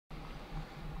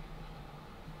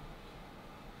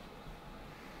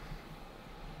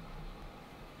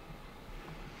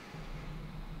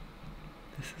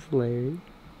is Larry.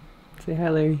 Say hi,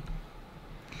 Larry.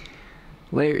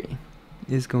 Larry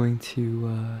is going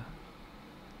to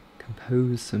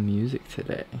compose some music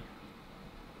today.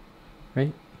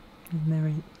 Right? Isn't that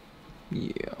right?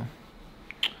 Yeah.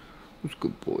 Who's a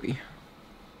good boy?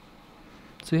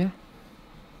 So yeah.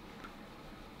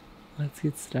 Let's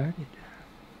get started.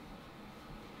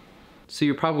 So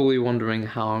you're probably wondering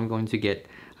how I'm going to get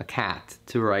a cat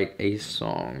to write a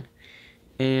song.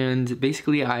 And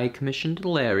basically I commissioned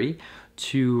Larry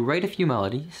to write a few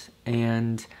melodies,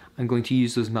 and I'm going to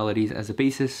use those melodies as a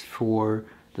basis for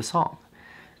the song.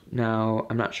 Now,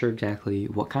 I'm not sure exactly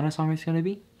what kind of song it's going to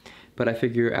be, but I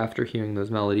figure after hearing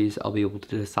those melodies, I'll be able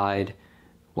to decide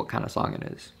what kind of song it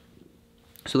is.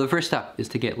 So the first step is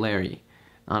to get Larry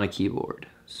on a keyboard.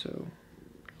 So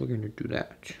we're going to do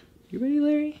that. You ready,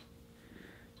 Larry?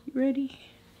 You ready?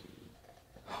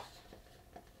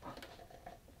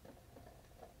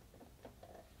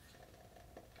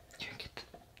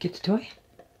 Get the toy?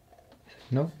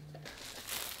 No.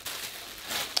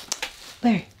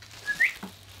 Larry.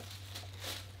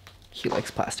 He likes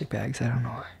plastic bags, I don't know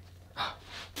why.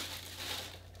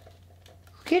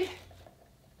 Get it.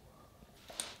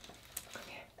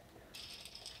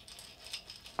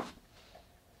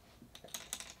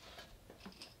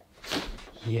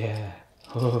 Yeah.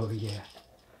 Oh, yeah.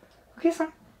 Okay,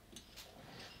 son.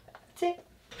 That's it.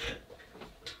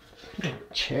 Get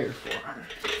a chair for him.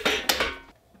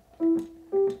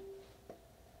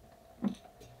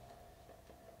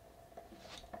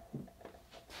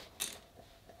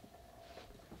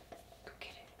 Go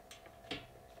get it.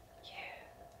 Yeah.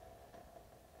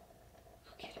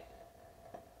 Go get it.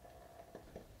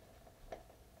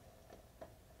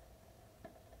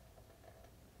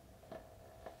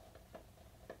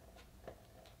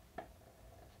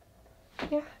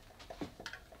 Yeah.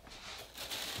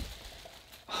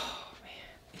 Oh man,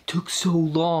 it took so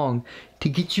long to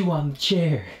get you on the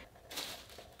chair.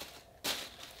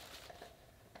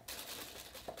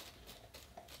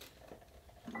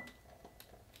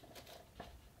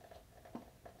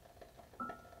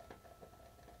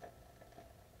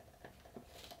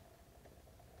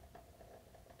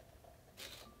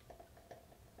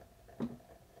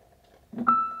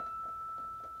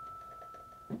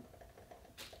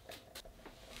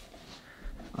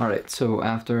 Alright, so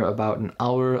after about an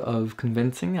hour of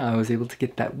convincing, I was able to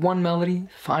get that one melody,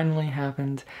 finally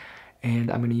happened,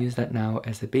 and I'm going to use that now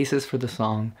as a basis for the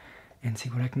song and see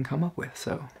what I can come up with,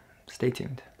 so stay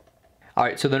tuned.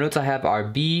 Alright, so the notes I have are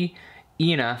B,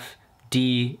 E and F,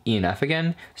 D, E and F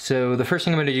again. So the first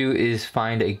thing I'm going to do is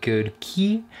find a good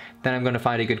key, then I'm going to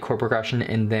find a good chord progression,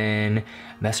 and then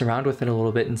mess around with it a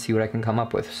little bit and see what I can come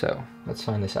up with, so let's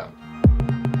find this out.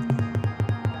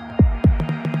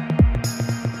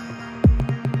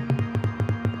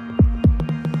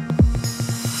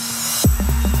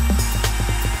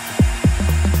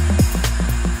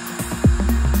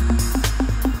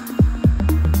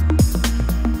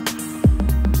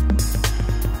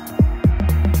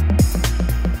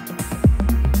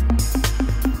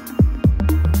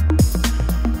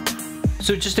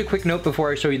 So just a quick note before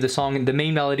I show you the song, the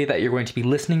main melody that you're going to be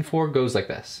listening for goes like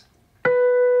this.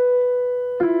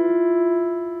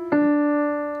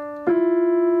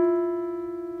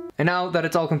 And now that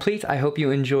it's all complete, I hope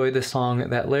you enjoy the song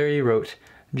that Larry wrote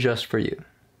just for you.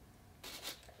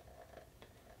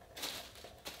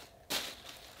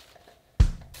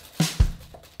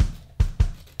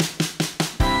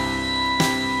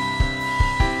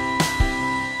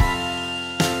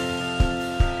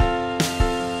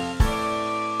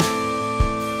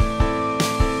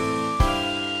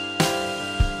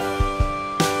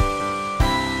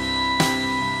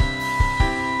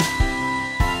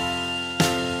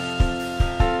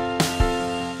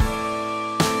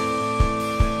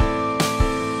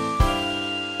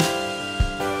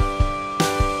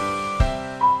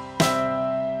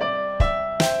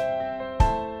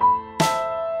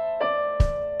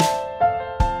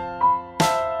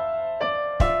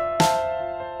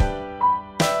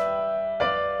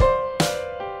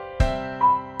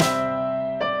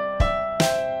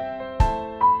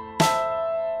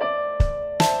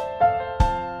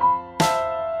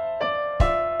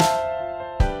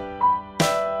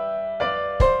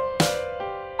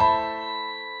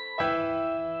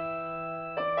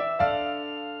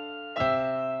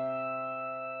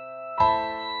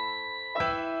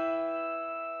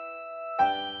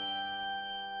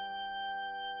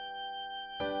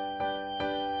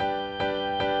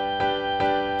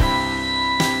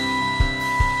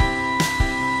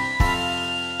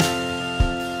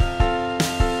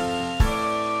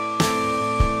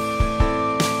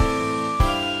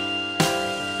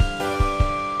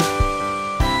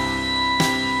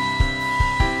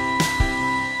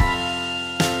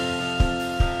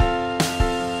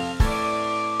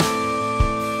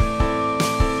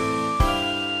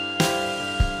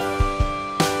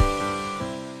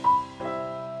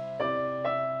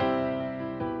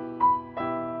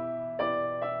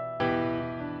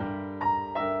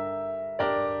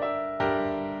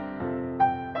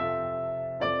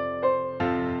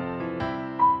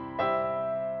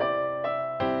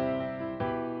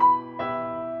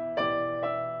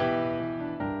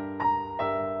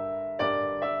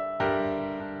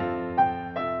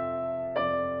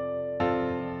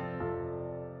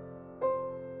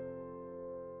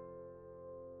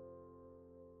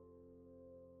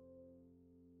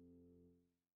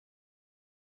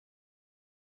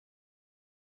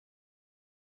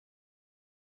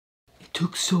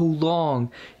 took so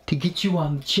long to get you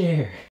on the chair.